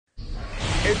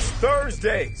It's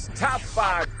Thursday's top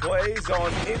 5 plays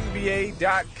on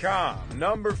NBA.com.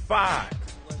 Number 5.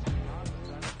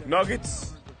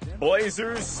 Nuggets,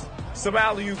 Blazers, some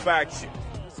alley-oop action.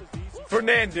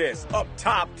 Fernandez up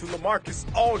top to LaMarcus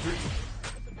Aldridge.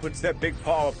 Puts that big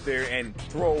paw up there and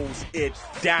throws it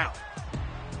down.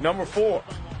 Number 4.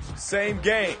 Same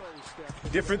game.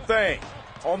 Different thing.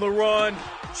 On the run,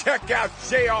 check out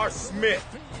J.R. Smith.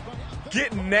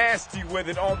 Getting nasty with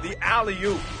it on the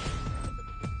alley-oop.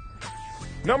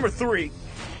 Number 3,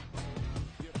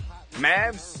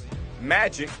 Mavs,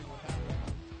 Magic,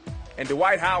 and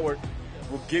Dwight Howard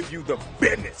will give you the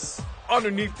business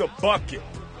underneath the bucket.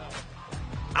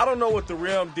 I don't know what the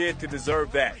Rim did to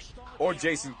deserve that, or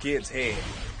Jason Kidd's head.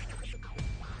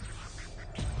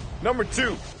 Number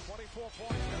 2,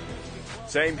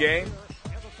 same game,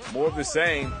 more of the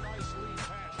same.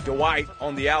 Dwight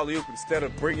on the alley-oop instead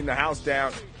of bringing the house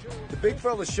down. The big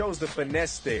fella shows the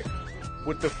finesse there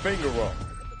with the finger roll.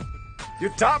 Your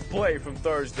top play from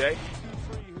Thursday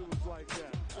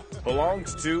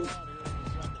belongs to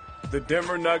the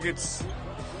Denver Nuggets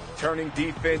turning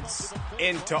defense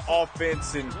into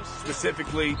offense, and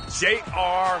specifically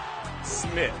J.R.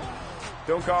 Smith.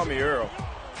 Don't call me Earl.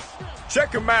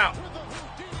 Check him out.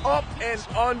 Up and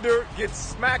under, gets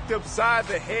smacked upside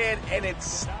the head, and it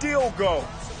still goes.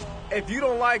 If you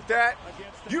don't like that,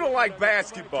 you don't like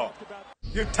basketball.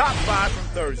 Your top 5 from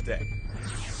Thursday.